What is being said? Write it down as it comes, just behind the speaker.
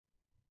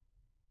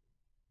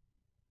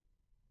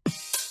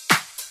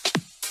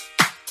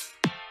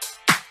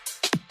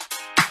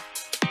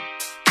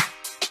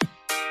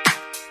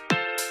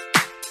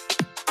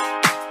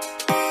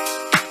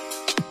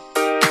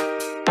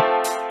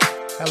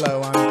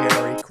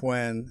Gary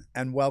Quinn,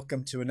 and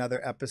welcome to another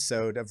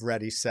episode of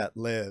Ready, Set,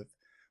 Live.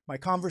 My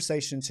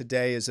conversation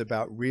today is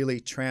about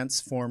really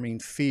transforming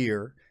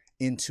fear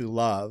into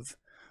love.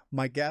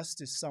 My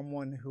guest is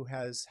someone who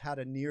has had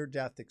a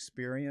near-death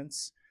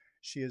experience.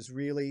 She is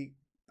really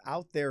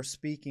out there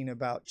speaking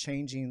about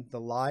changing the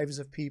lives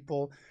of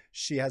people.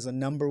 She has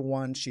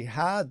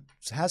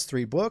has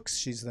 3 books.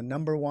 She's the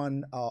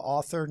 #1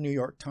 author, New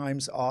York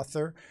Times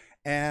author,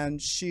 and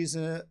she's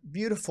a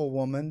beautiful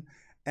woman.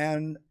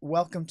 And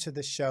welcome to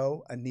the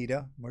show,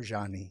 Anita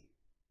Moorjani.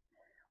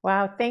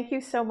 Wow, thank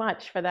you so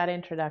much for that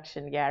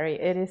introduction, Gary.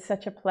 It is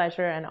such a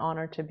pleasure and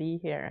honor to be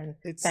here,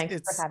 and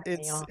thanks for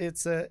having me on.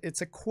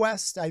 It's a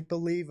quest, I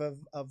believe,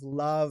 of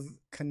love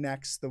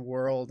connects the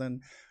world.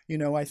 And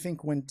I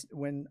think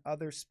when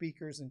other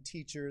speakers and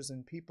teachers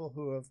and people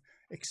who have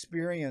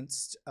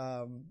experienced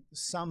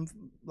some,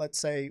 let's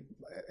say,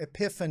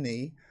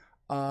 epiphany,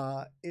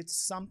 it's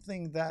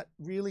something that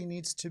really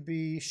needs to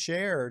be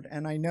shared.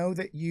 And I know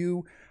that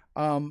you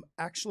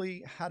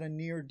actually had a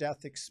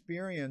near-death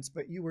experience,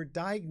 but you were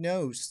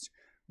diagnosed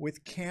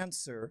with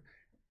cancer.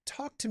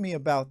 Talk to me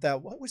about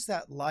that. What was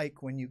that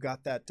like when you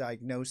got that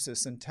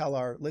diagnosis? And tell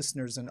our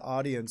listeners and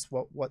audience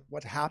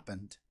what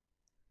happened.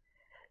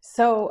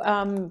 So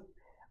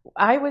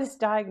I was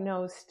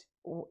diagnosed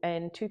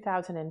in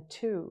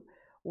 2002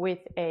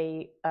 with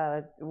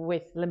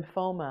with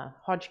lymphoma,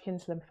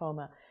 Hodgkin's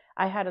lymphoma.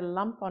 I had a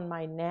lump on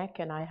my neck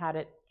and I had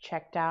it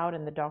checked out,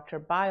 and the doctor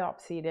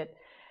biopsied it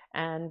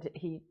and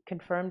he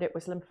confirmed it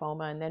was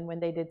lymphoma. And then when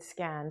they did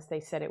scans, they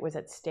said it was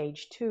at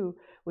stage 2,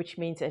 which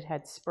means it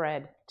had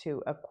spread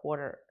to a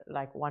quarter,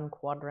 like 1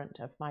 quadrant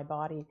of my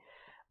body.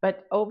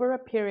 But over a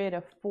period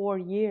of 4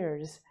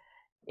 years,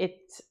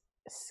 it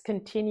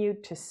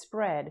continued to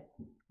spread,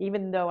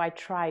 even though I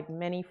tried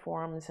many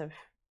forms of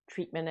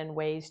treatment and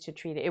ways to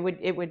treat it.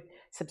 It would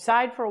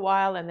subside for a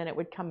while and then it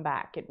would come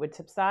back. It would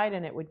subside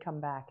and it would come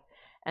back.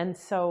 And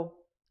so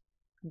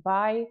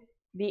by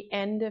the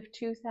end of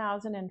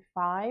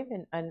 2005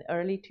 and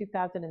early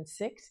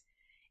 2006,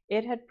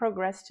 it had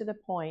progressed to the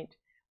point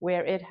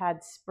where it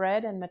had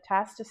spread and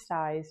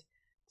metastasized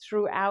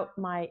throughout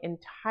my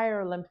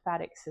entire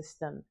lymphatic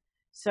system.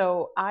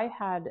 So I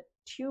had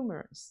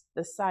tumors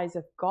the size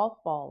of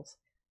golf balls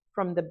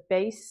from the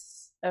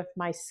base of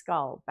my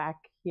skull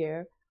back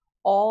here,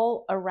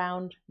 all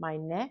around my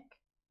neck,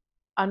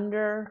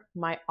 under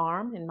my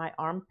arm, in my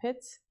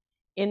armpits,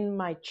 in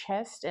my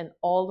chest, and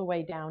all the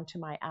way down to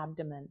my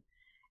abdomen.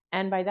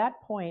 And by that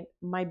point,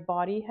 my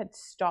body had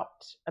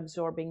stopped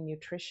absorbing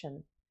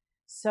nutrition.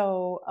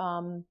 So,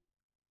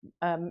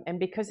 and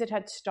because it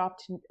had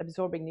stopped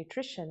absorbing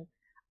nutrition,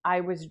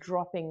 I was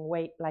dropping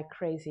weight like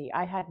crazy.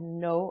 I had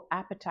no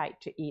appetite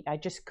to eat. I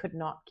just could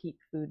not keep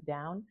food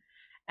down.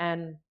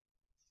 And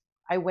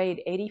I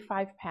weighed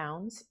 85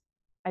 pounds.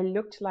 I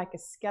looked like a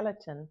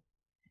skeleton.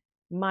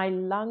 My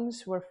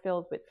lungs were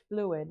filled with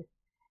fluid.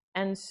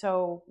 And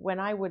so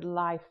when I would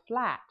lie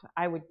flat,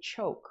 I would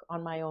choke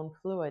on my own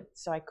fluid.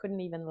 So I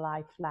couldn't even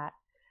lie flat.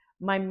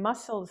 My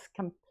muscles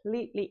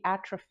completely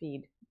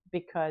atrophied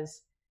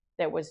because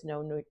there was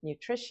no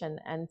nutrition.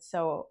 And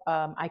so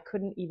I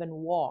couldn't even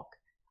walk.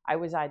 I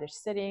was either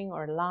sitting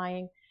or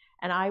lying.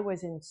 And I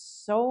was in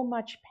so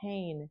much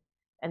pain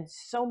and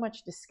so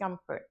much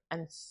discomfort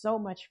and so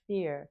much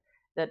fear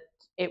that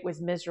it was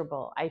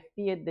miserable. I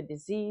feared the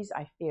disease.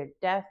 I feared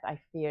death. I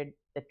feared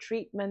the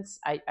treatments.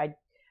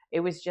 It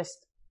was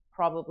just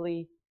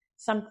probably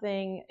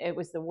something, it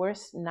was the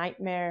worst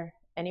nightmare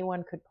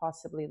anyone could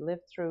possibly live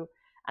through.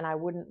 And I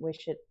wouldn't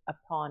wish it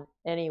upon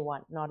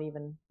anyone, not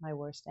even my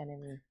worst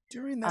enemy.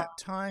 During that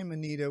time,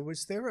 Anita,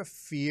 was there a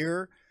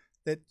fear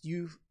that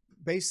you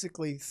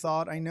basically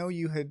thought, I know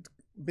you had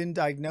been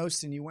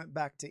diagnosed and you went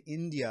back to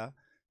India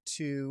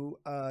you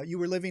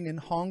were living in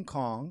Hong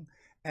Kong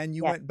and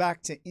you went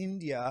back to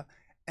India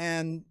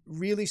and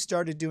really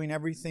started doing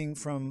everything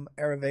from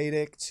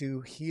Ayurvedic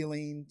to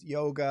healing,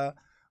 yoga.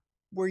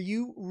 Were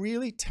you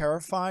really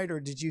terrified, or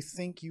did you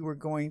think you were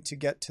going to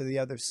get to the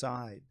other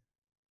side?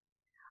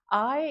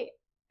 I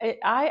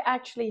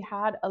actually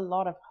had a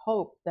lot of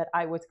hope that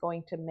I was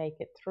going to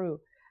make it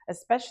through,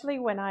 especially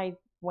when I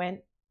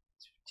went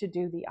to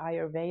do the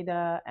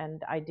Ayurveda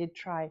and I did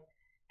try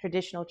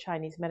traditional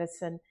Chinese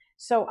medicine.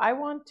 So I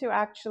want to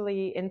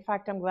actually, in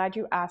fact, I'm glad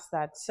you asked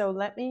that. So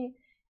let me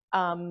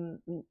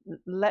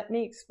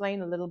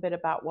explain a little bit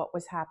about what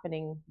was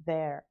happening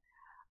there.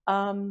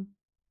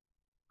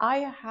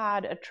 I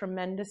had a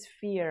tremendous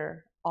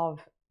fear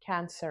of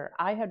cancer.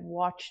 I had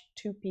watched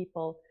 2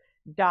 people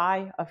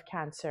die of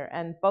cancer,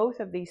 and both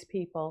of these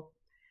people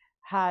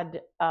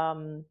had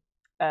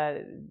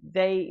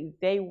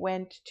they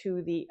went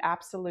to the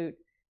absolute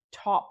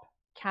top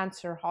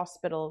cancer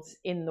hospitals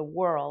in the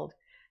world,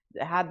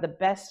 had the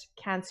best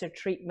cancer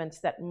treatments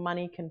that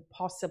money can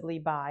possibly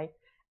buy,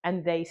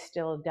 and they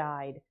still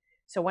died.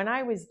 So when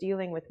I was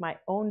dealing with my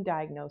own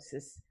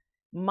diagnosis,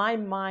 my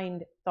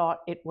mind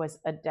thought it was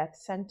a death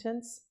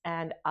sentence,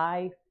 and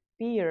I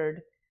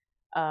feared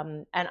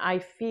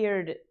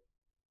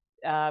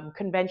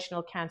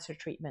conventional cancer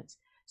treatments.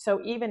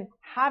 So even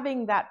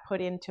having that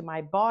put into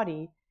my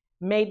body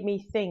made me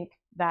think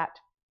that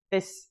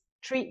this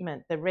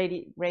treatment, the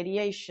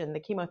radiation, the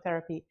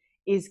chemotherapy,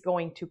 is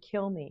going to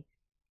kill me.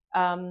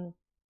 Um,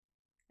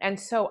 and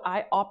so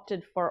I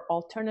opted for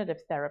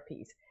alternative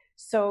therapies.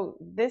 So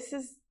this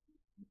is,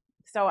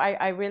 so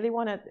I really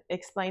want to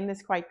explain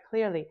this quite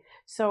clearly.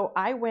 So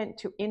I went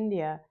to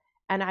India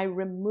and I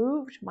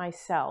removed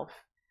myself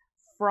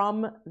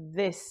from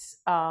this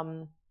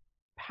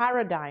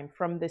paradigm,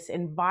 from this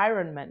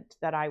environment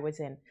that I was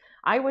in.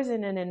 I was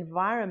in an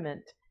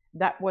environment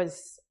that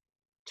was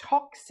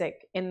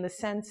toxic in the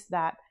sense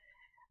that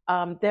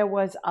there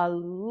was a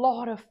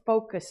lot of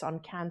focus on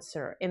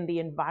cancer in the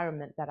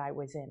environment that I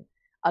was in.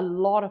 A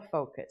lot of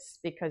focus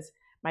because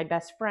my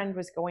best friend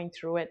was going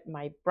through it,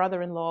 my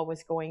brother-in-law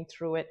was going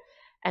through it,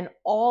 and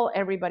all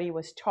everybody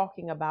was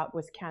talking about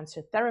was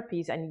cancer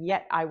therapies, and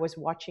yet I was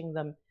watching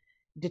them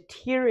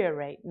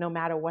deteriorate no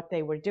matter what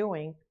they were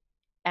doing.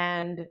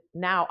 And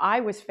now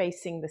I was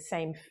facing the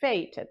same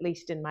fate, at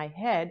least in my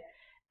head,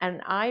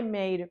 and I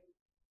made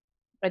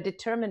a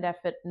determined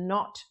effort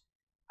not,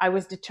 I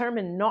was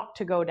determined not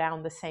to go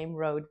down the same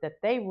road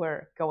that they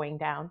were going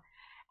down.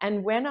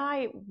 And when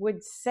I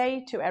would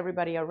say to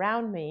everybody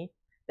around me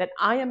that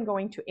I am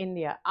going to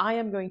India, I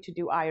am going to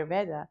do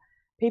Ayurveda,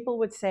 people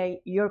would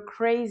say, "You're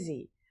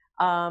crazy.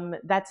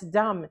 That's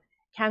dumb.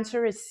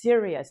 Cancer is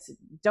serious.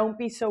 Don't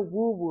be so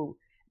woo-woo.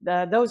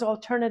 Those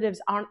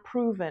alternatives aren't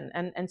proven."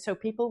 And so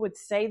people would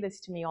say this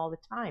to me all the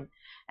time.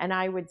 And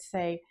I would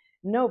say,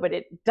 "No, but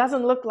it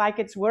doesn't look like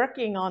it's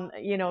working on,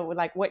 you know,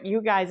 like what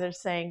you guys are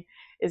saying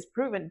is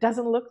proven.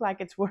 Doesn't look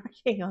like it's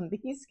working on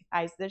these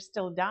guys. They're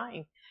still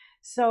dying."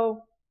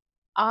 So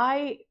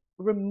I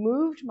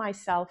removed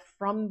myself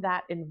from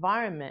that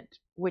environment,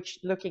 which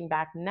looking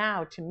back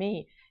now to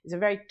me is a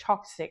very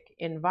toxic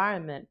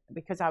environment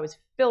because I was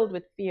filled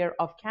with fear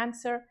of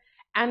cancer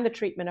and the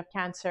treatment of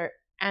cancer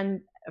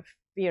and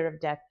fear of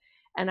death.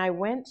 And I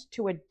went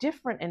to a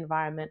different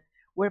environment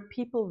where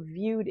people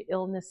viewed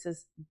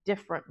illnesses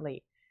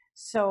differently.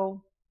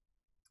 So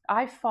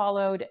I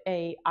followed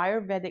a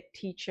Ayurvedic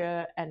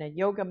teacher and a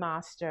yoga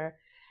master,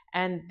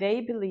 and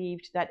they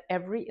believed that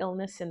every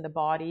illness in the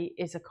body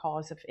is a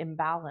cause of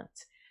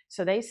imbalance.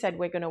 So they said,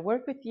 "We're going to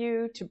work with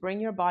you to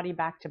bring your body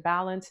back to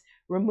balance,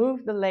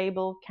 remove the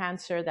label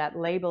cancer. That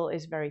label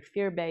is very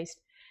fear-based."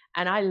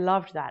 And I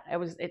loved that.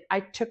 I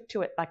took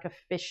to it like a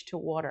fish to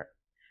water.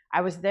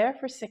 I was there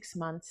for 6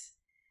 months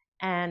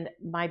and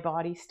my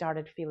body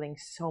started feeling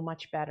so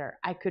much better.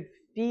 I could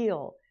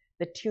feel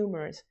the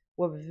tumors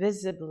were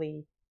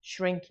visibly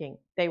shrinking.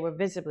 They were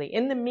visibly.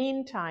 In the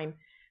meantime,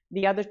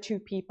 the other two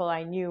people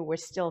I knew were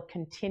still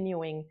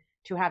continuing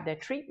to have their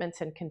treatments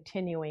and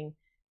continuing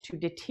to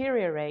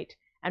deteriorate.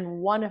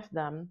 And one of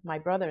them, my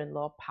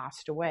brother-in-law,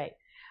 passed away.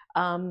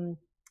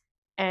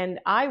 And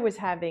I was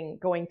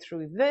going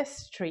through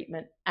this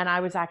treatment, and I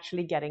was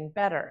actually getting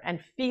better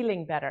and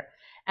feeling better.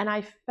 And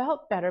I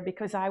felt better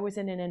because I was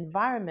in an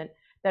environment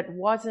that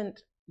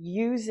wasn't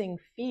using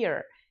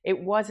fear.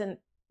 It wasn't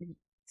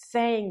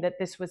saying that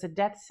this was a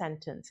death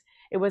sentence.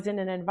 It was in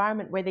an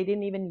environment where they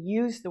didn't even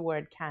use the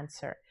word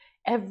cancer.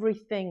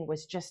 Everything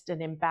was just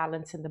an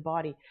imbalance in the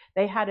body.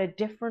 They had a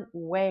different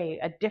way,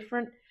 a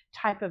different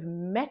type of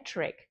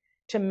metric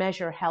to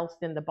measure health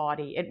in the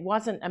body. It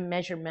wasn't a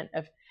measurement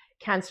of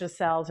cancer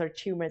cells or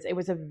tumors. It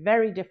was a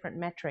very different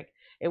metric.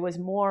 It was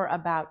more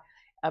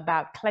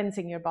about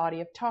cleansing your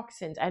body of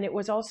toxins. And it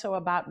was also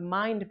about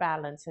mind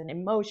balance and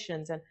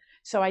emotions. And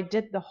so I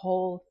did the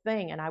whole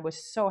thing, and I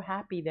was so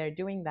happy they're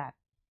doing that.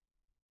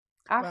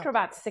 After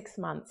about 6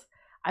 months,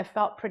 I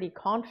felt pretty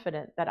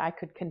confident that I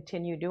could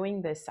continue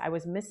doing this. I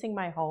was missing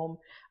my home.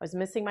 I was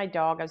missing my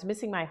dog. I was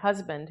missing my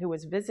husband, who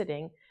was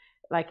visiting,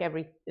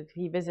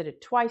 he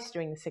visited twice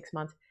during the 6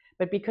 months.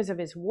 But because of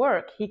his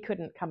work, he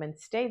couldn't come and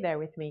stay there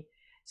with me.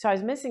 So I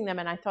was missing them,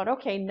 and I thought,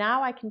 okay,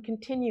 now I can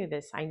continue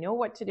this. I know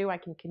what to do. I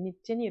can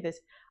continue this.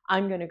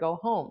 I'm going to go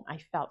home. I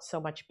felt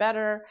so much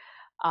better.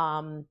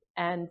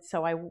 And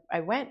so I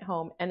went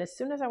home, and as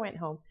soon as I went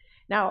home,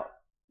 now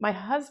my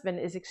husband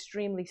is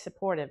extremely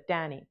supportive,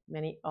 Danny.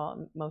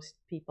 Most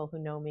people who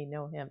know me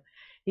know him.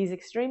 He's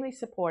extremely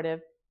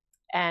supportive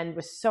and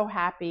was so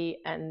happy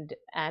and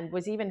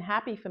was even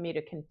happy for me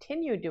to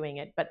continue doing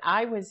it. But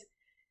I was,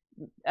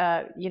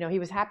 he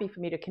was happy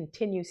for me to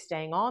continue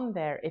staying on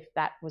there if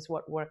that was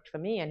what worked for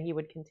me, and he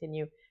would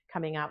continue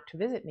coming out to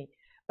visit me.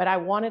 But I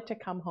wanted to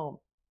come home.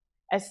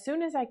 As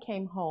soon as I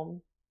came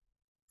home,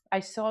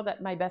 I saw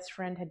that my best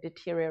friend had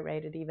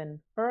deteriorated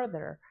even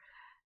further,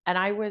 and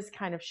I was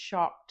kind of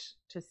shocked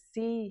to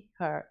see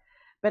her.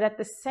 But at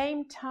the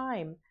same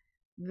time,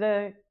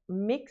 the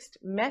mixed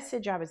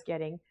message I was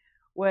getting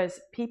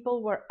was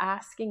people were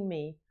asking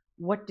me,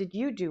 "What did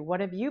you do? What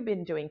have you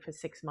been doing for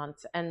 6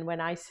 months?" And when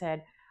I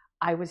said,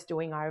 I was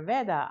doing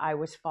Ayurveda, I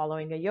was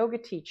following a yoga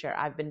teacher,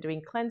 I've been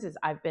doing cleanses,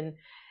 I've been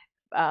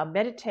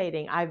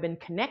meditating, I've been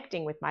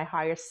connecting with my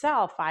higher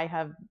self, I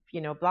have,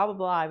 blah, blah,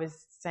 blah. I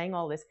was saying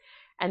all this.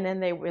 And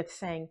then they were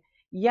saying,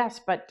 Yes,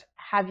 but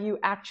have you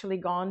actually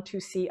gone to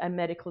see a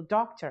medical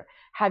doctor?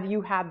 Have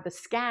you had the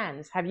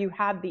scans? Have you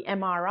had the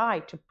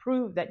MRI to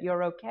prove that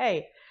you're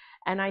okay?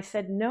 And I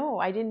said, no,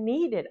 I didn't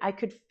need it. I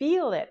could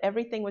feel it.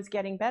 Everything was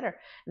getting better.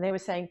 And they were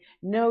saying,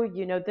 no,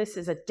 this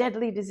is a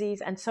deadly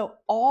disease. And so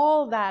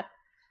all that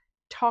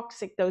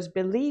toxic, those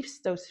beliefs,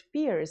 those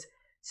fears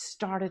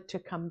started to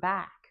come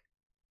back.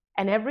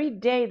 And every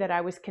day that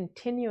I was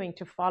continuing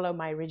to follow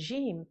my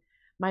regime,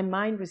 my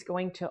mind was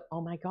going to,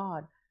 oh my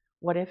God,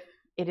 what if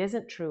it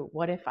isn't true?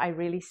 What if I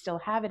really still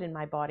have it in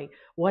my body?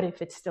 What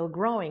if it's still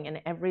growing?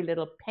 And every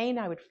little pain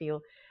I would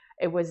feel,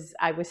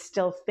 I was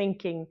still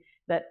thinking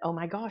that, oh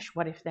my gosh,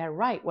 what if they're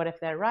right? What if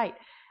they're right?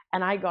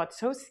 And I got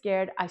so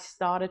scared, I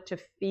started to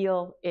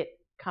feel it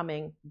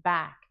coming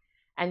back.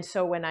 And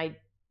so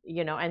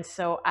and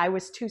so I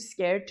was too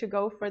scared to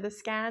go for the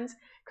scans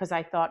because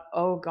I thought,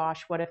 oh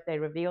gosh, what if they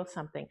reveal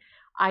something?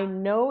 I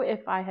know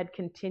if I had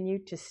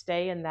continued to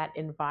stay in that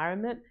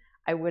environment,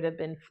 I would have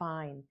been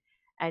fine.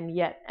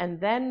 And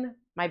then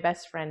my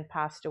best friend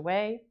passed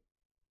away,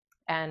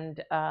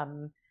 and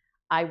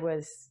I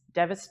was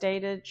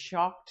devastated,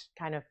 shocked,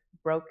 kind of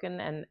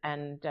broken,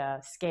 and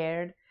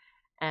scared.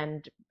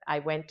 And I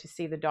went to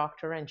see the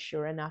doctor, and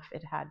sure enough,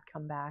 it had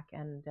come back,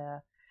 and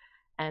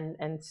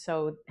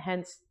so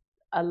hence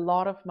a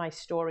lot of my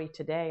story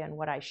today and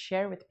what I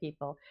share with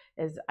people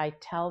is I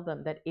tell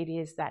them that it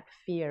is that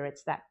fear,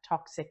 it's that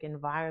toxic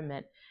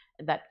environment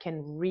that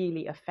can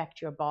really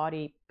affect your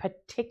body,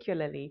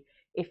 particularly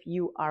if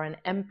you are an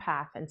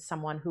empath and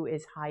someone who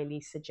is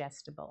highly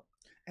suggestible.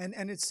 And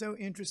it's so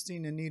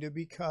interesting, Anita,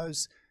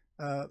 because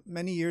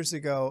many years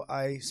ago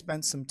I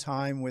spent some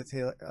time with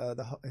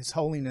His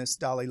Holiness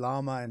Dalai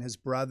Lama and his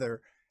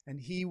brother, and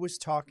he was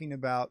talking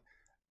about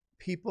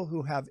people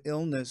who have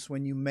illness.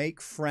 When you make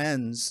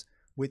friends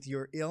with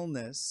your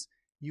illness,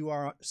 you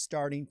are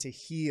starting to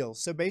heal.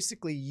 So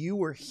basically, you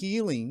were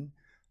healing,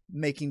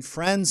 making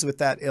friends with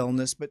that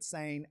illness, but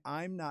saying,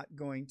 I'm not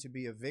going to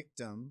be a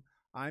victim.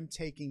 I'm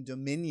taking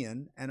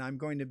dominion, and I'm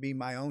going to be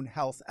my own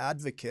health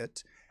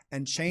advocate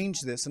and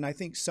change this. And I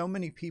think so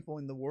many people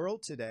in the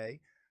world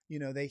today,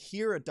 they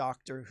hear a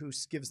doctor who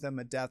gives them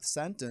a death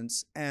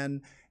sentence,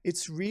 and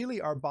it's really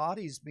our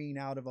bodies being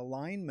out of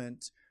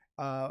alignment,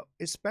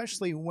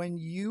 especially when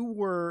you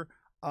were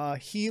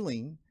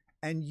healing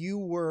and you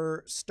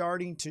were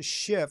starting to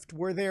shift.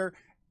 Were there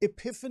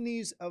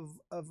epiphanies of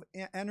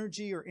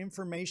energy or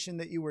information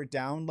that you were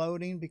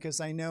downloading? Because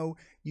I know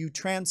you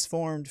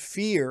transformed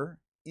fear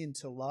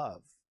into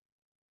love.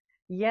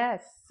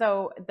 Yes,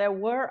 so there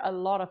were a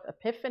lot of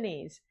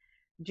epiphanies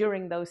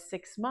during those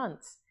 6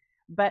 months.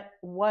 But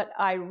what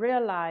I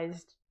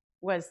realized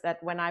was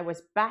that when I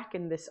was back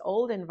in this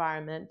old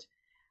environment,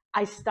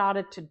 I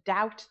started to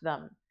doubt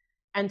them.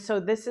 And so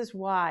this is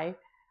why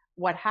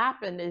what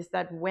happened is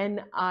that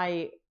when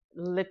I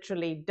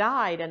literally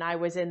died and I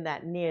was in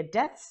that near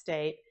death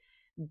state,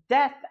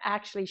 death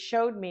actually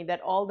showed me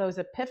that all those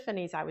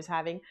epiphanies I was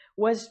having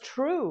was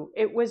true.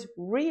 It was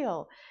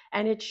real.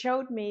 And it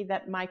showed me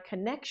that my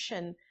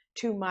connection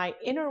to my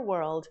inner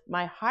world,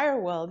 my higher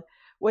world,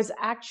 was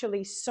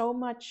actually so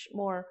much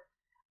more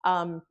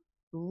um,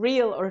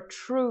 real or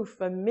true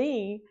for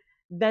me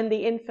than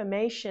the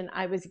information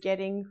I was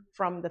getting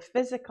from the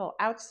physical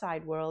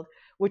outside world,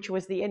 which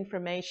was the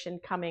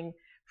information coming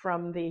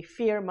from the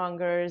fear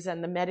mongers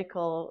and the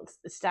medical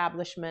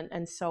establishment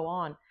and so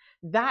on.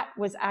 That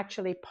was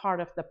actually part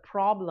of the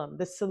problem.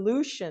 The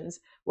solutions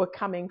were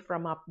coming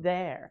from up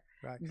there.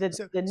 Right. The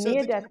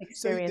near-death So the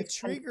experience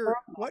trigger,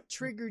 confirmed. what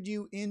triggered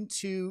you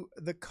into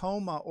the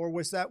coma, or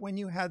was that when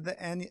you had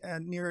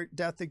the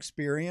near-death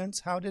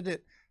experience? How did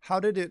it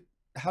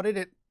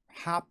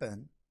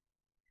happen?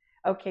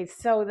 Okay,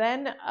 so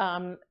then,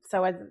 as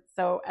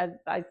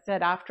I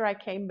said, after I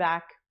came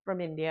back from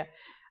India,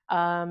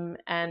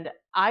 and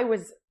I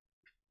was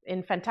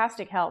in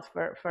fantastic health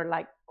for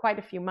like quite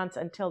a few months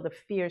until the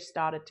fear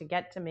started to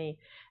get to me,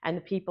 and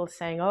the people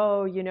saying,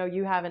 "Oh,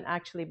 you haven't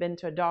actually been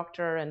to a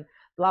doctor," and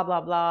blah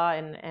blah blah,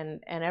 and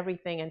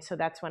everything. And so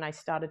that's when I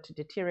started to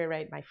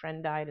deteriorate. My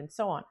friend died, and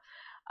so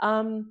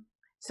on.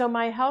 So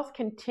my health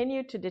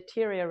continued to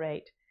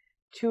deteriorate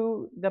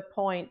to the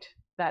point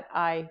that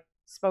I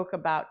spoke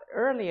about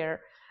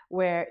earlier,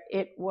 where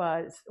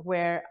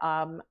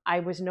I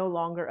was no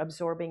longer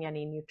absorbing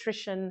any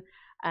nutrition,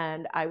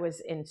 and I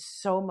was in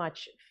so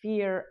much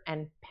fear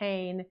and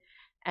pain,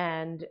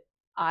 and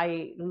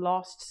I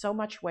lost so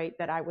much weight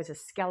that I was a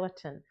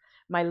skeleton.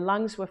 My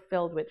lungs were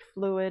filled with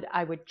fluid.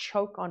 I would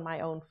choke on my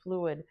own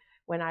fluid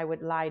when I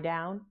would lie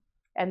down.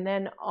 And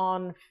then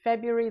on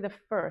February the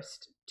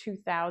 1st,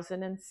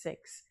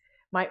 2006,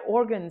 my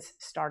organs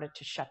started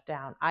to shut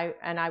down. I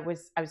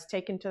was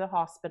taken to the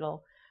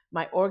hospital.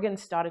 My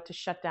organs started to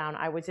shut down.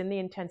 I was in the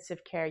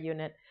intensive care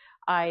unit.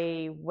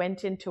 I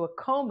went into a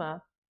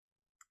coma,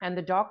 and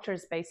the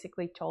doctors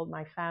basically told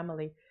my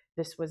family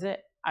this was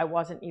it. I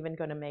wasn't even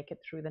going to make it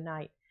through the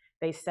night.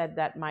 They said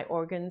that my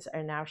organs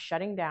are now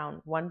shutting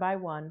down one by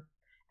one,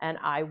 and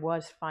I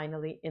was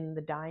finally in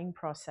the dying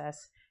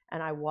process.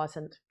 and I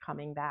wasn't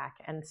coming back.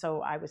 And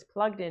so I was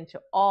plugged into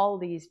all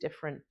these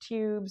different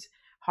tubes,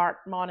 heart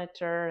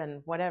monitor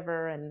and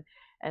whatever, and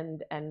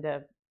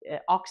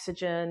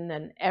oxygen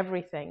and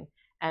everything,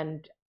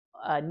 and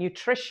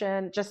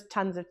nutrition, just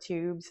tons of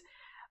tubes.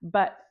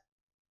 But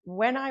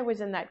when I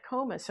was in that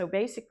coma, so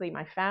basically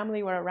my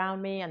family were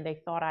around me and they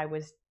thought I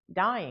was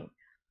dying.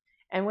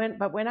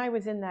 But when I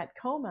was in that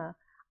coma,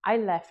 I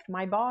left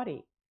my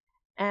body.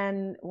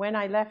 And when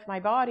I left my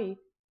body,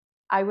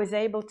 I was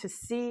able to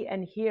see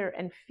and hear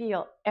and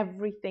feel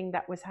everything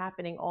that was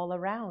happening all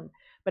around.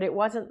 But it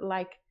wasn't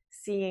like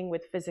seeing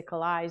with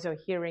physical eyes or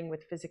hearing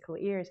with physical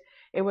ears.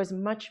 It was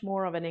much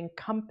more of an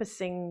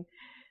encompassing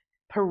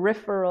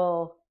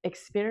peripheral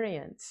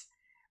experience,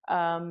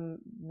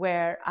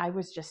 where I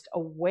was just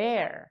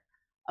aware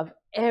of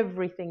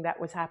everything that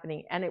was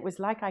happening. And it was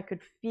like I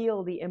could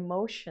feel the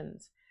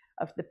emotions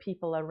of the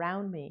people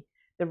around me,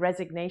 the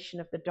resignation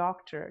of the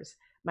doctors,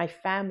 my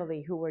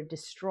family who were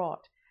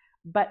distraught.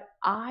 But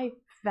I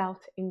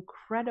felt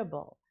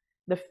incredible.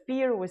 The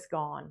fear was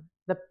gone.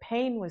 The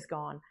pain was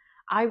gone.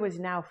 I was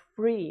now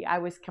free. I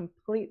was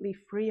completely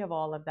free of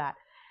all of that.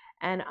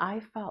 And I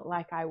felt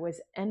like I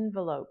was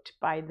enveloped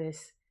by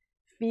this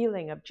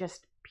feeling of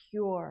just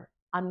pure,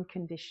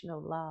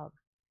 unconditional love.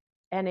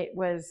 And it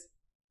was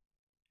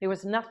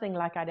nothing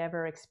like I'd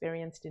ever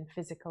experienced in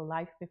physical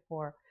life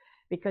before.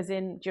 Because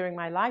during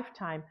my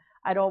lifetime,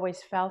 I'd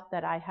always felt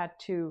that I had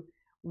to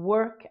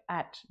work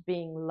at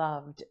being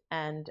loved,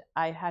 and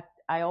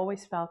I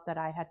always felt that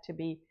I had to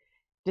be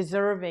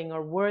deserving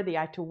or worthy.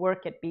 I had to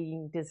work at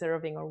being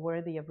deserving or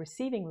worthy of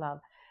receiving love.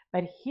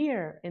 But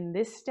here in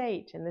this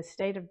state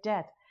of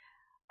death,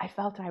 I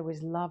felt I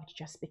was loved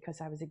just because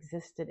I was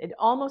existed. It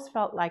almost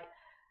felt like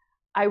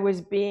I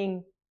was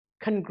being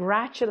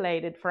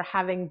congratulated for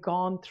having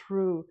gone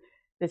through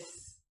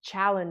this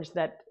challenge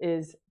that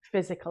is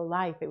physical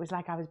life. It was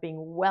like I was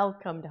being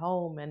welcomed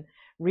home and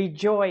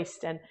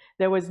rejoiced, and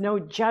there was no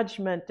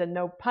judgment and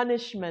no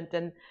punishment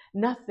and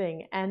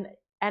nothing. And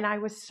I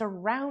was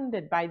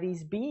surrounded by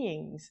these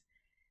beings,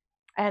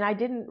 and I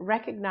didn't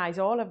recognize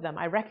all of them.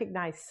 I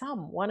recognized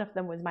some. One of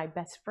them was my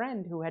best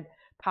friend who had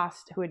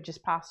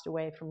just passed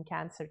away from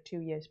cancer 2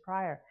 years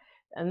prior.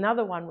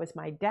 Another one was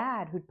my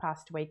dad, who'd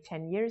passed away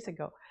 10 years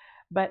ago.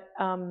 But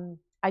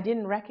I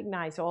didn't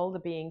recognize all the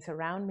beings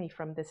around me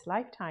from this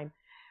lifetime.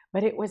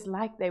 But it was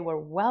like they were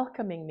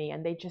welcoming me,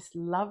 and they just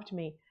loved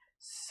me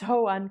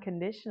so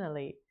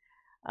unconditionally.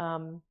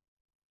 And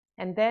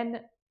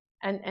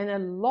a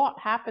lot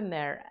happened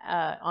there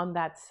on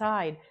that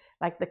side.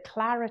 Like the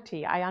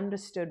clarity, I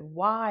understood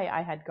why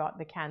I had got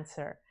the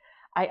cancer.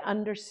 I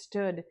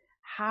understood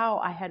how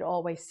I had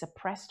always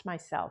suppressed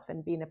myself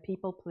and been a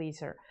people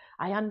pleaser.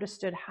 I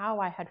understood how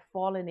I had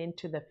fallen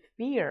into the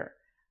fear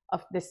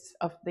of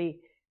the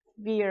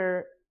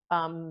fear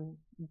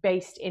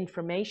based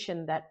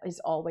information that is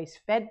always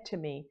fed to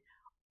me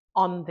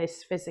on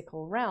this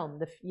physical realm.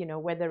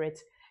 Whether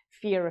it's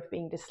fear of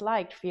being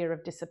disliked, fear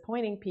of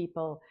disappointing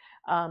people,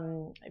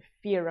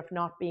 fear of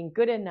not being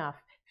good enough,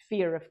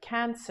 fear of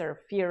cancer,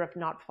 fear of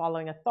not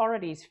following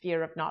authorities,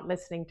 fear of not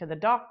listening to the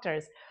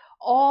doctors.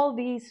 All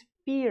these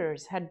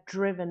fears had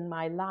driven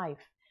my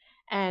life.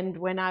 And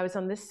when I was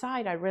on this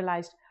side, I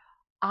realized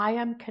I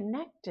am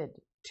connected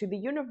to the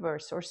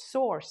universe or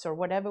source or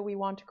whatever we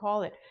want to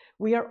call it.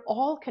 We are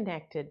all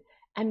connected,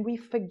 and we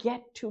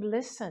forget to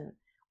listen.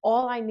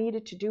 All I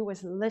needed to do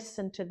was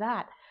listen to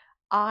that.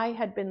 I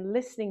had been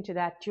listening to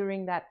that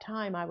during that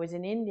time. I was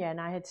in India and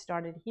I had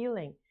started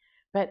healing,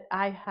 but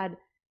I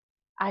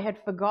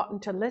had forgotten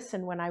to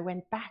listen when I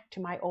went back to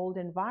my old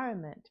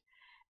environment.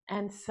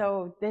 And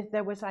so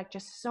there was like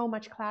just so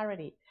much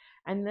clarity.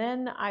 And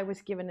then I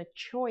was given a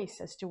choice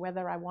as to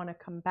whether I want to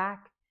come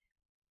back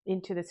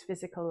into this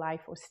physical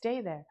life or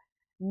stay there.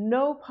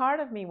 No part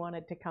of me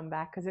wanted to come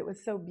back because it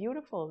was so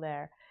beautiful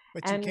there.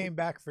 But you came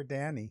back for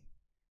Danny.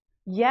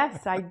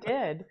 Yes, I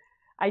did.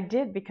 I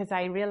did, because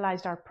I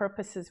realized our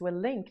purposes were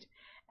linked.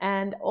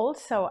 And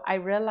also I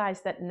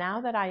realized that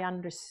now that I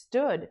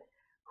understood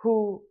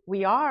who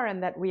we are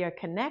and that we are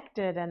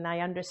connected, and I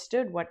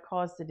understood what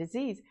caused the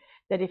disease,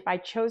 that if I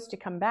chose to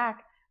come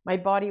back, my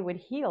body would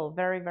heal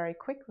very, very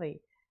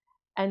quickly.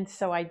 And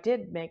so I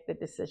did make the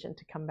decision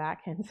to come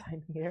back, hence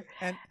I'm here.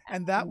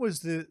 And that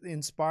was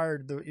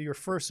your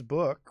first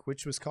book,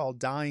 which was called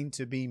Dying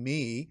to Be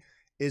Me,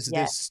 is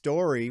this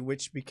story,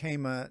 which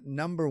became a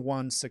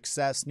 #1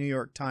 success, New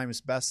York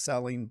Times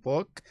best-selling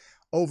book,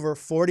 over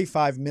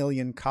 45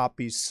 million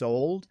copies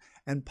sold,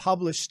 and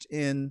published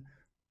in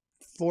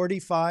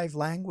 45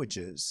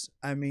 languages.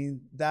 I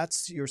mean,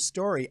 that's your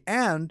story.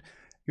 And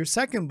your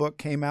second book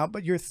came out,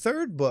 but your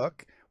third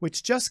book,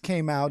 which just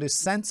came out, is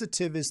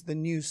Sensitive is the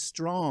New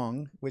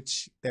Strong,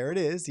 which there it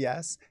is,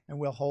 yes, and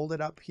we'll hold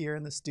it up here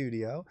in the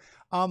studio.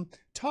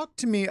 Talk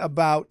to me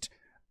about,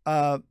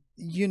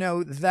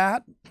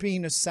 that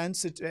being a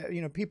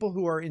sensitive, people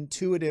who are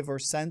intuitive or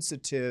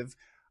sensitive,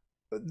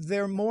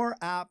 they're more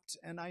apt,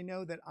 and I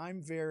know that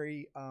I'm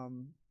very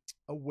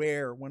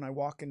aware when I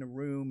walk in a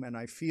room and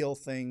I feel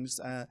things.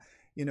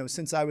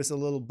 since I was a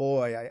little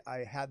boy,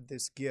 I had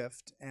this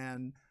gift,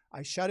 and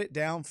I shut it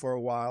down for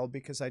a while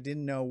because I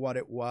didn't know what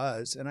it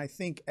was. And I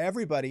think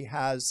everybody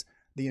has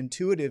the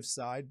intuitive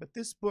side, but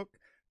this book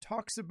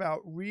talks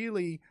about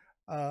really,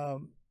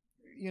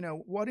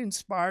 what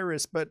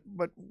inspires us,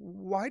 but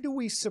why do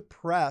we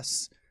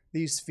suppress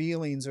these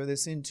feelings or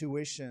this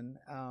intuition?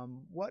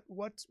 What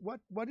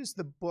is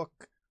the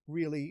book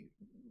really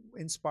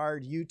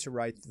inspired you to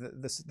write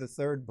the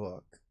third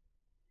book?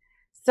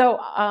 So,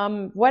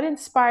 what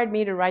inspired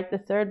me to write the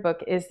third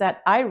book is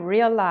that I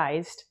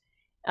realized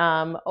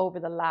over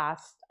the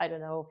last, I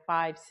don't know,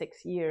 5,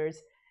 6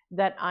 years,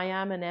 that I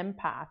am an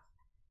empath.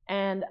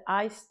 And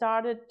I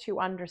started to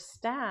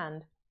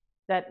understand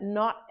that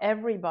not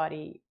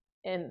everybody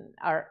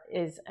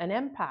is an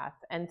empath.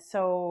 And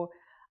so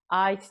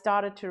I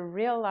started to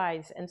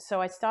realize, and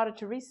so I started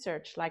to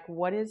research, like,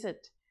 what is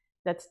it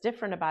that's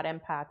different about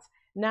empaths?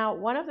 Now,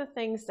 one of the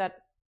things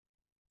that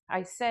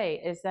I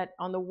say is that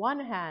on the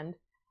one hand,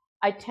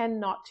 I tend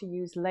not to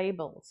use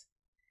labels,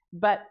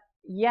 but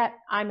yet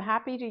I'm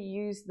happy to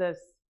use this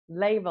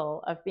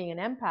label of being an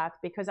empath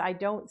because I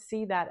don't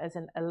see that as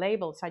a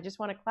label. So I just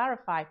want to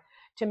clarify,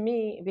 to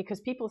me, because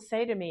people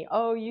say to me,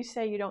 "Oh, you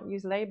say you don't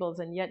use labels,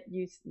 and yet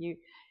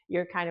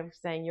you're kind of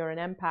saying you're an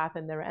empath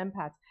and they're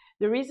empaths."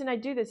 The reason I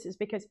do this is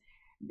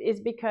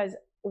because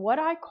what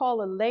I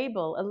call a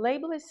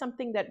label is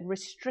something that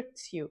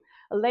restricts you.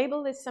 A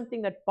label is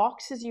something that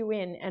boxes you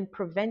in and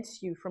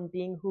prevents you from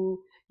being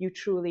who you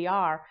truly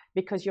are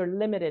because you're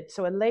limited.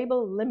 So a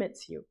label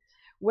limits you.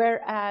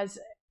 Whereas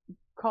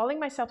calling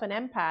myself an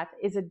empath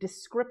is a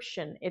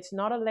description, it's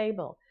not a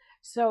label.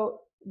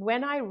 So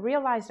when I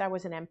realized I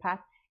was an empath,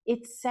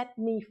 it set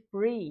me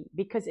free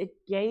because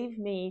it gave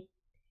me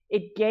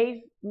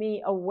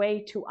a way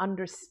to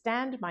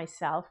understand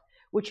myself,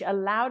 which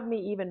allowed me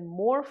even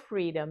more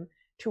freedom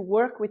to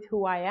work with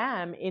who I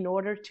am in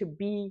order to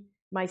be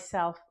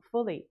myself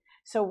fully.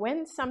 So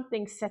when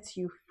something sets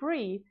you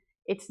free,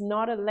 it's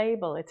not a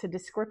label, it's a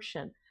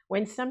description.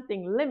 When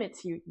something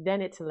limits you,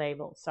 then it's a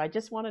label. So I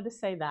just wanted to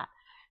say that.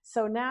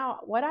 So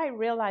now what I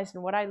realized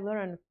and what I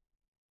learned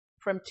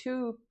from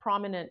two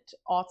prominent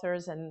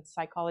authors and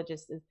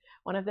psychologists,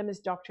 one of them is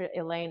Dr.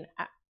 Elaine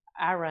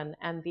Aron,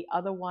 and the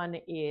other one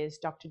is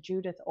Dr.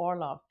 Judith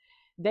Orlov.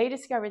 They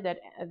discovered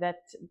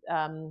that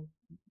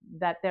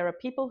there are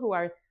people who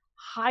are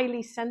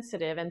highly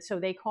sensitive, and so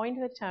they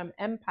coined the term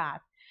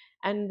empath.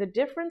 And the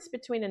difference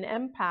between an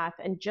empath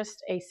and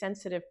just a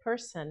sensitive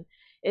person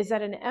is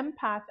that an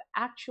empath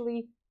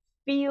actually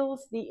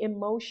feels the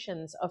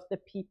emotions of the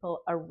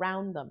people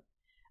around them.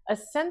 A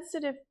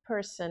sensitive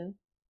person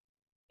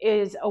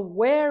is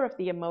aware of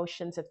the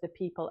emotions of the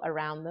people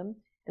around them,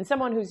 and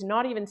someone who's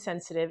not even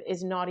sensitive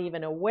is not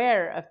even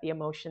aware of the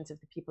emotions of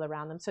the people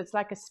around them. So it's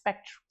like a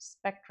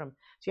spectrum.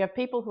 So you have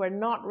people who are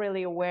not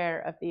really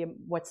aware of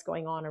what's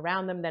going on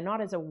around them. They're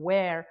not as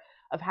aware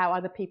of how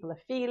other people are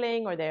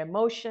feeling or their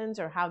emotions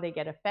or how they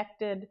get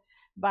affected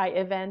by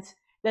events.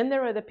 Then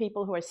there are the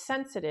people who are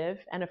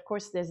sensitive, and of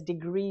course there's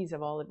degrees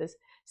of all of this.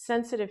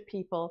 Sensitive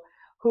people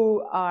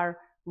who are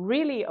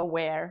really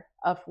aware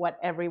of what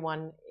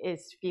everyone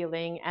is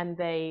feeling,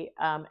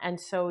 and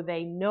so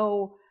they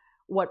know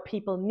what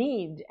people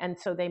need, and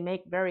so they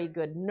make very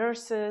good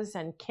nurses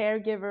and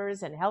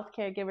caregivers and health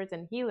caregivers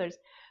and healers.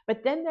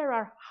 But then there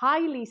are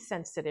highly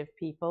sensitive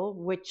people,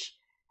 which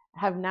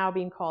have now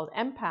been called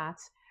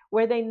empaths,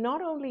 where they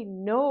not only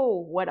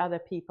know what other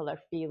people are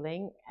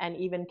feeling and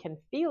even can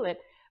feel it,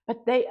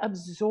 but they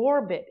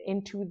absorb it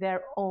into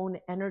their own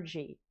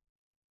energy.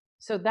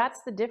 So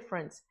that's the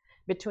difference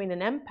between an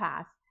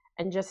empath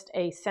and just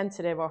a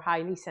sensitive or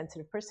highly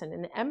sensitive person.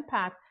 An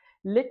empath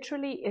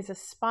literally is a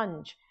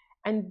sponge.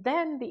 And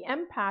then the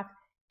empath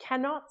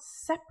cannot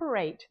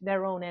separate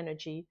their own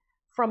energy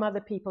from other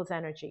people's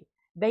energy.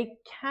 They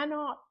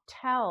cannot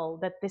tell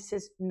that this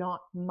is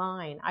not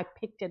mine. I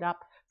picked it up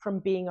from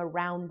being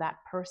around that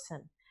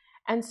person.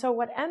 And so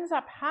what ends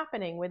up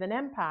happening with an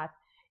empath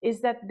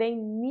is that they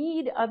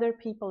need other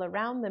people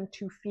around them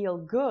to feel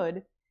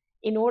good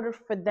in order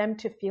for them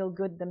to feel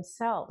good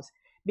themselves.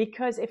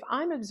 Because if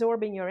I'm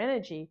absorbing your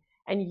energy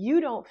and you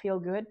don't feel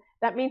good,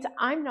 that means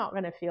I'm not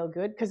going to feel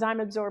good because I'm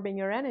absorbing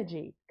your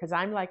energy, because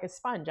I'm like a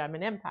sponge, I'm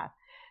an empath.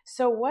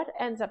 So what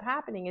ends up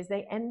happening is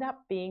they end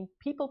up being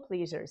people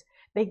pleasers.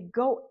 They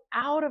go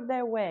out of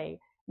their way,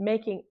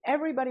 making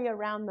everybody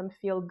around them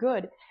feel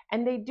good,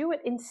 and they do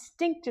it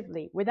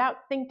instinctively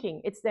without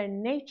thinking. It's their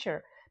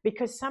nature,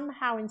 because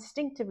somehow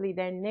instinctively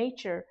their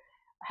nature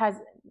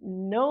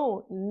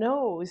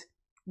knows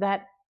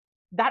that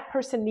that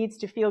person needs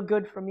to feel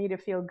good for me to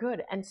feel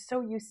good. And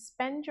so you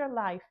spend your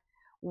life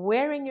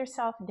wearing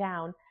yourself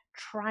down,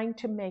 trying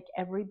to make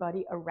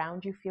everybody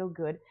around you feel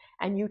good,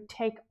 and you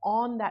take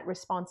on that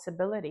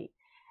responsibility.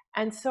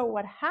 And so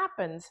what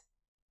happens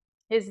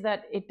is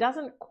that it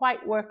doesn't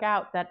quite work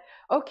out that,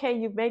 okay,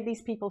 you've made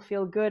these people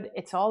feel good,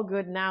 it's all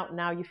good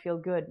now you feel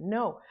good.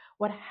 No,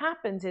 what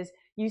happens is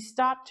you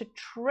start to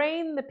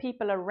train the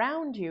people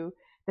around you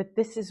that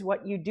this is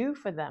what you do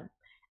for them.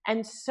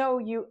 And so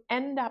you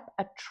end up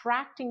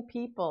attracting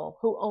people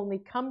who only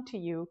come to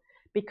you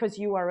because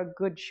you are a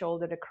good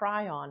shoulder to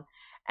cry on.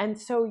 And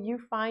so you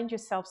find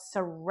yourself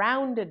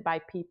surrounded by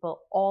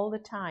people all the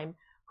time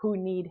who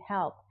need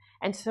help.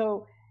 And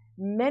so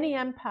many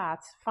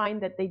empaths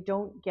find that they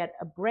don't get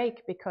a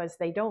break because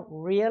they don't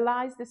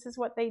realize this is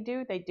what they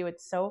do. They do it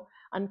so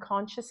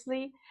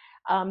unconsciously.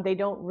 They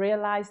don't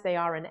realize they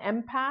are an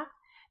empath.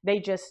 They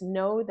just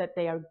know that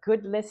they are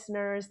good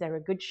listeners. They're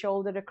a good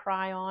shoulder to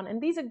cry on. And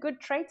these are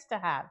good traits to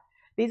have.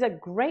 These are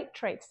great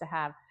traits to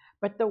have.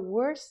 But the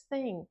worst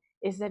thing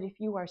is that if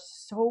you are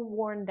so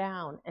worn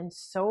down and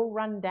so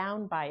run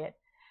down by it,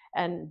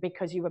 and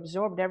because you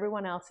absorbed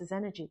everyone else's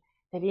energy,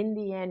 that in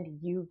the end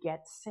you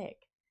get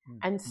sick.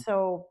 And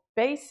so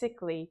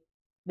basically,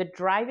 the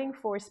driving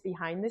force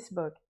behind this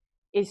book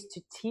is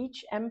to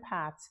teach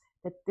empaths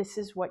that this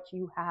is what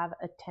you have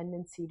a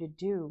tendency to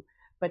do.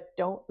 But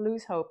don't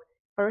lose hope.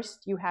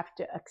 First, you have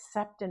to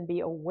accept and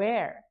be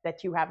aware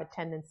that you have a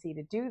tendency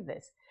to do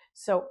this.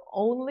 So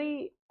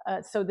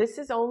this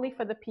is only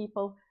for the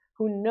people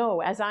who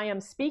know, as I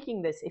am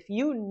speaking this, if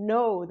you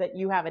know that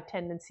you have a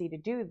tendency to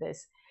do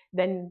this,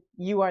 then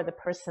you are the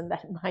person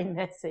that my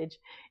message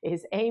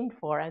is aimed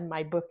for and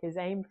my book is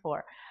aimed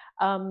for.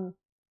 And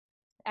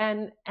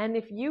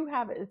if you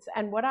have it,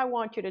 and what I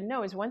want you to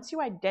know is once you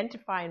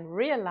identify and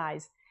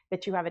realize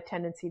that you have a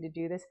tendency to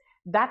do this,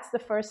 that's the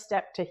first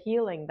step to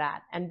healing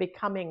that and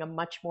becoming a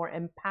much more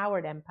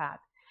empowered empath.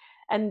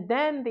 And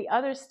then the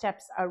other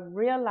steps are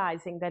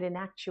realizing that in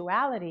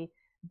actuality,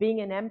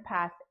 being an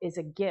empath is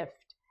a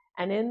gift.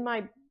 And in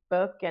my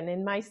book and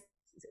in my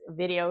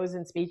videos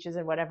and speeches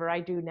and whatever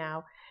I do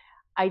now,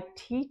 I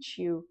teach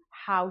you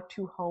how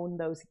to hone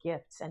those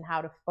gifts and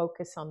how to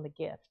focus on the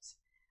gifts.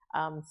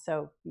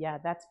 So yeah,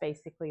 that's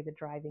basically the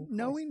driving force.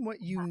 Knowing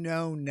what you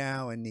know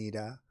now,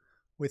 Anita,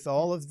 with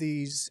all of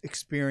these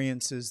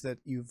experiences that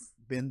you've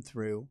been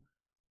through,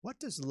 what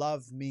does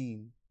love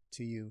mean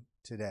to you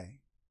today?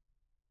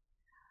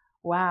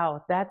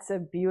 Wow, that's a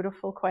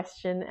beautiful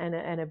question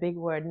and a big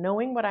word.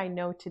 Knowing what I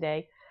know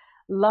today,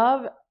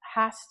 love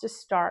has to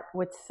start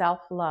with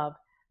self-love,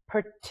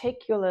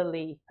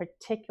 particularly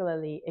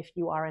if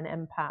you are an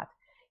empath.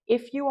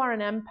 If you are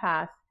an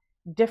empath,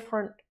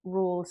 different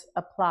rules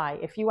apply.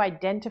 If you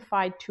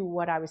identified to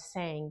what I was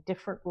saying,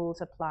 different rules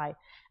apply.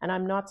 And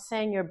I'm not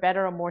saying you're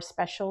better or more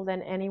special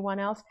than anyone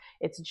else.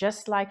 It's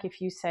just like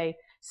if you say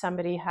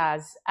somebody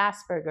has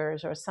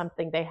Asperger's or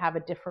something, they have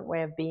a different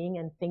way of being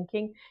and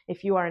thinking.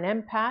 If you are an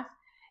empath,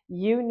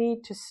 you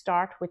need to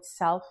start with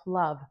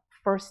self-love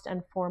first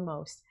and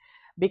foremost,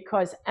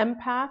 because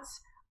empaths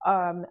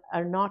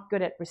are not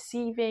good at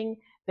receiving.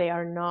 They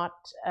are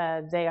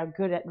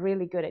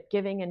really good at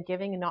giving and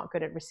not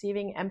good at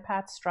receiving.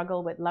 Empaths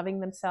struggle with loving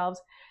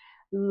themselves.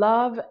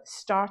 Love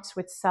starts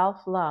with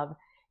self-love.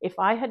 If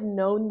I had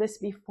known this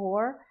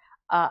before,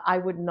 I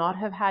would not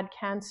have had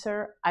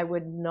cancer. I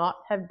would not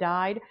have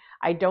died.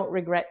 I don't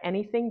regret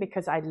anything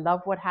because I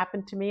love what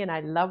happened to me and I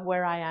love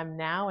where I am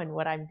now and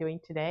what I'm doing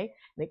today.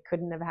 And it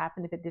couldn't have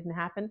happened if it didn't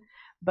happen.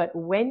 But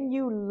when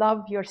you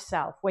love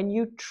yourself, when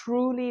you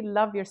truly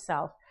love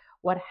yourself,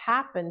 what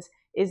happens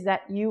is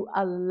that you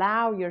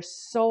allow your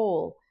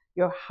soul,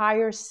 your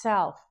higher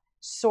self,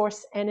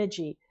 source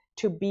energy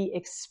to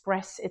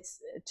express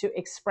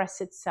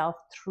itself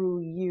through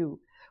you.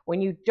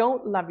 When you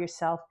don't love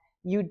yourself,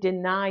 you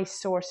deny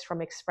source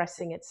from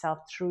expressing itself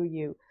through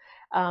you.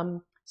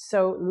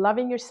 So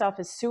loving yourself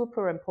is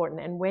super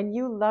important. And when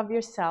you love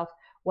yourself,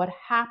 what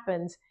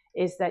happens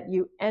is that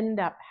you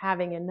end up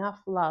having enough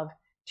love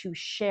to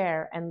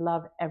share and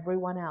love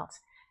everyone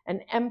else.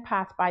 An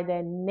empath by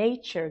their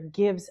nature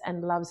gives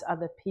and loves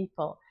other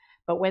people.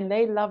 But when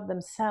they love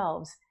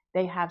themselves,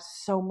 they have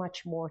so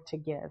much more to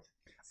give.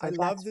 So I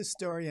love this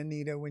story,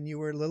 Anita, when you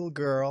were a little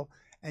girl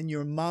and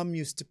your mom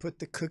used to put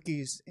the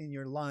cookies in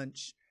your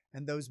lunch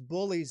and those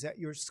bullies at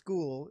your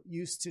school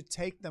used to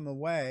take them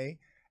away.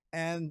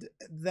 And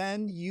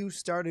then you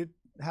started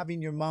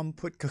having your mom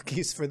put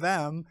cookies for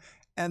them.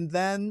 And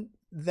then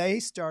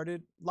they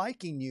started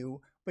liking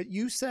you. But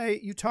you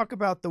talk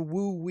about the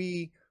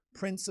woo-wee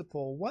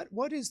principle.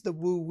 What is the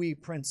woo-wee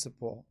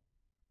principle?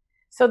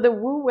 So the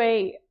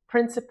wu-wei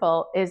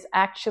principle is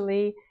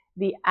actually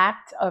the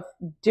act of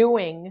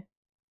doing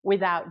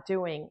without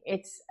doing.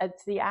 It's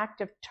the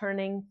act of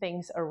turning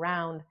things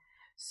around.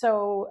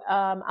 So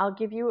I'll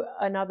give you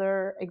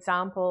another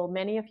example.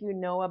 Many of you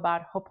know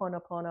about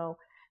Ho'oponopono.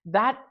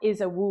 That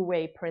is a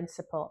wu-wei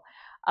principle.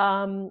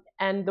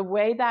 And the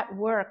way that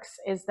works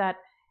is that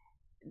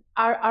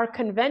our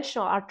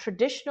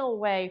traditional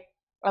way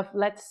of,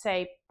 let's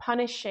say,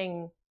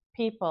 punishing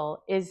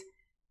people is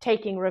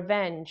taking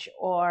revenge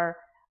or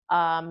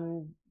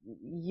or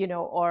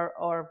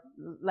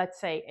let's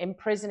say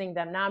imprisoning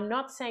them. Now, I'm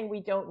not saying we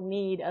don't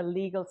need a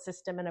legal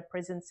system and a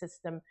prison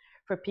system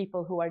for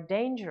people who are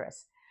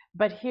dangerous,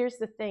 but here's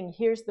the thing,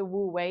 here's the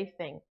wu-wei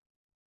thing.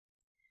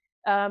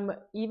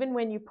 Even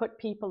when you put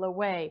people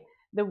away,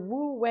 the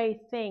wu-wei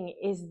thing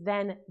is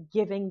then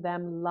giving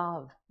them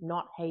love,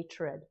 not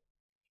hatred.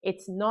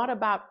 It's not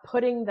about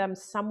putting them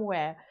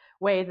somewhere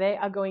where they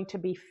are going to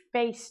be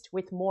faced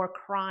with more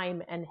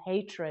crime and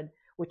hatred,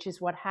 which is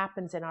what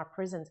happens in our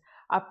prisons.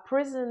 Our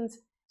prisons,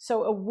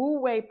 so a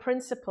wu-wei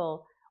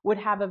principle would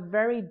have a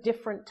very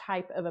different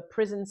type of a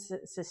prison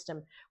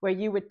system, where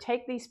you would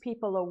take these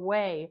people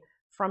away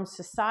from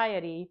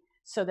society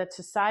so that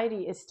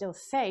society is still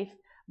safe,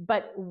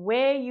 but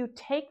where you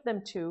take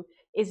them to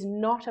is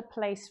not a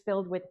place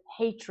filled with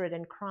hatred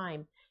and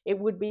crime. It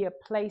would be a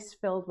place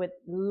filled with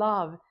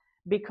love,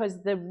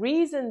 because the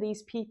reason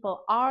these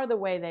people are the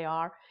way they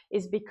are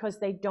is because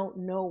they don't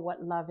know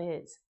what love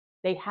is.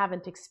 They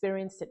haven't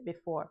experienced it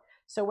before.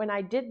 So when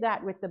I did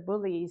that with the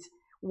bullies,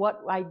 what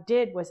I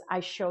did was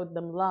I showed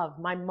them love.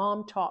 My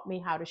mom taught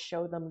me how to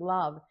show them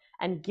love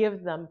and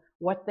give them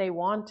what they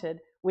wanted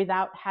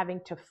without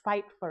having to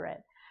fight for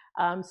it.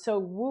 So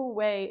Wu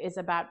Wei is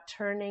about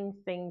turning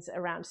things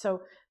around.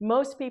 So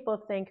most people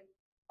think,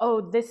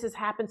 oh, this has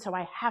happened, so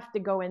I have to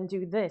go and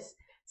do this.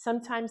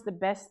 Sometimes the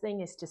best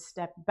thing is to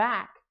step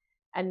back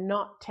and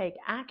not take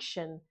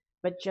action,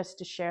 but just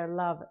to share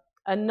love.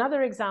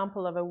 Another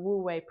example of a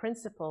Wu Wei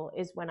principle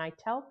is when I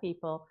tell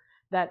people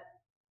that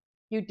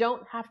you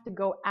don't have to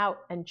go out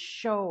and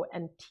show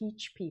and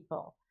teach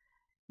people.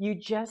 You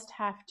just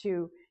have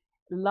to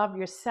love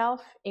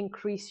yourself,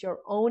 increase your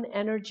own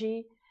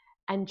energy,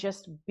 and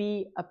just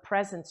be a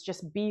presence,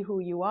 just be who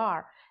you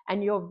are.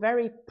 And your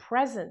very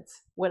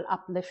presence will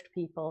uplift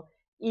people,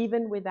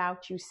 even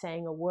without you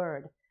saying a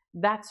word.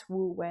 That's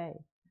Wu Wei.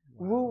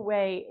 Wow. Wu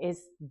Wei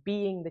is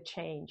being the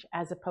change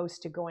as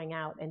opposed to going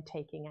out and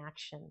taking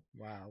action.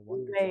 Wow, Wu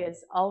wonderful. Wei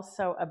is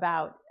also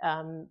about,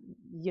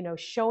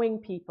 showing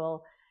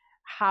people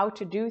how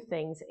to do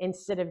things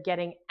instead of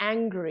getting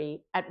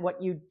angry at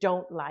what you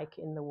don't like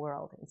in the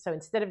world. And so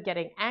instead of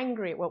getting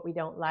angry at what we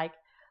don't like,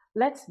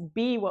 let's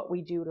be what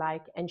we do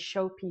like and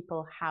show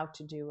people how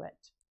to do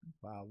it.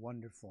 Wow,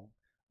 wonderful.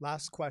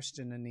 Last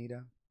question,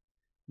 Anita.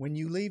 When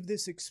you leave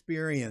this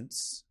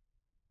experience,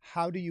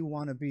 how do you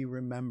want to be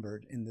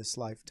remembered in this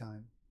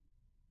lifetime?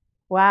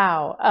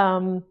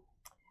 Wow.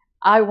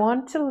 I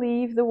want to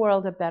leave the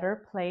world a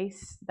better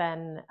place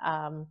than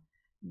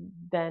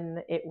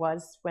it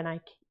was when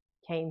I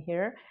came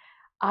here.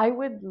 I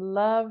would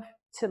love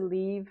to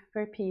leave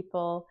for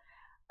people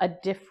a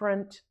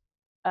different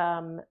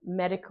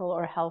medical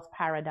or health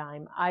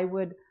paradigm. I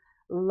would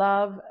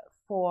love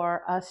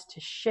for us to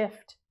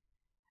shift.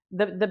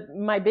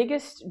 My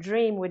biggest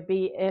dream would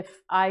be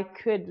if I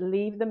could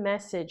leave the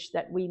message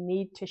that we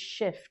need to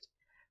shift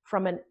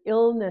from an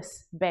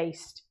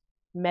illness-based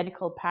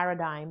medical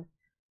paradigm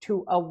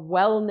to a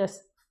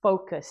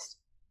wellness-focused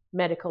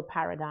medical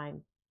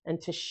paradigm, and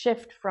to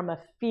shift from a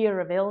fear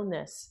of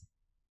illness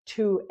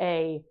to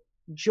a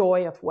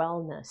joy of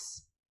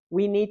wellness.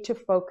 We need to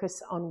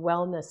focus on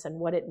wellness and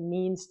what it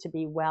means to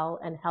be well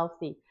and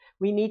healthy.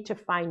 We need to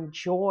find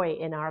joy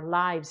in our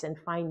lives and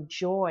find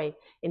joy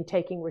in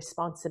taking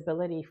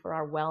responsibility for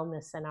our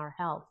wellness and our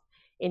health,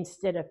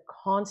 instead of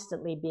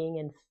constantly being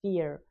in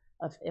fear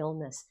of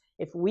illness.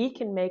 If we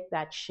can make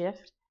that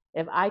shift,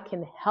 if I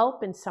can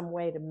help in some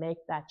way to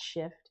make that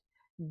shift,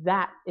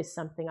 that is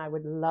something I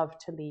would love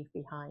to leave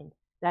behind.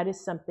 That is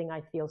something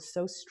I feel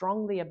so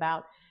strongly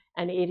about.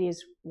 And it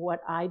is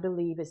what I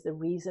believe is the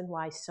reason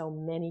why so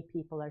many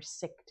people are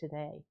sick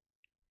today.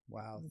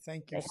 Wow.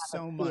 Thank you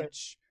so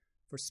much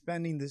for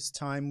spending this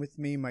time with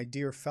me, my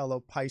dear fellow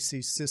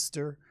Pisces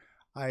sister.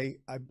 I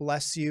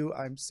bless you.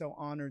 I'm so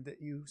honored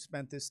that you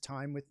spent this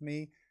time with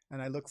me,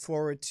 and I look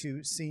forward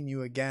to seeing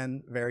you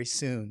again very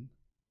soon.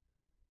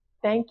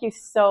 Thank you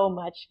so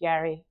much,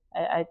 Gary.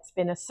 It's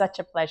been such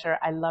a pleasure.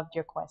 I loved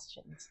your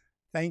questions.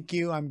 Thank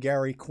you. I'm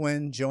Gary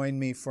Quinn. Join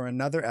me for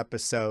another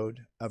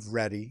episode of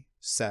Ready,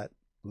 Set,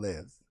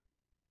 Live.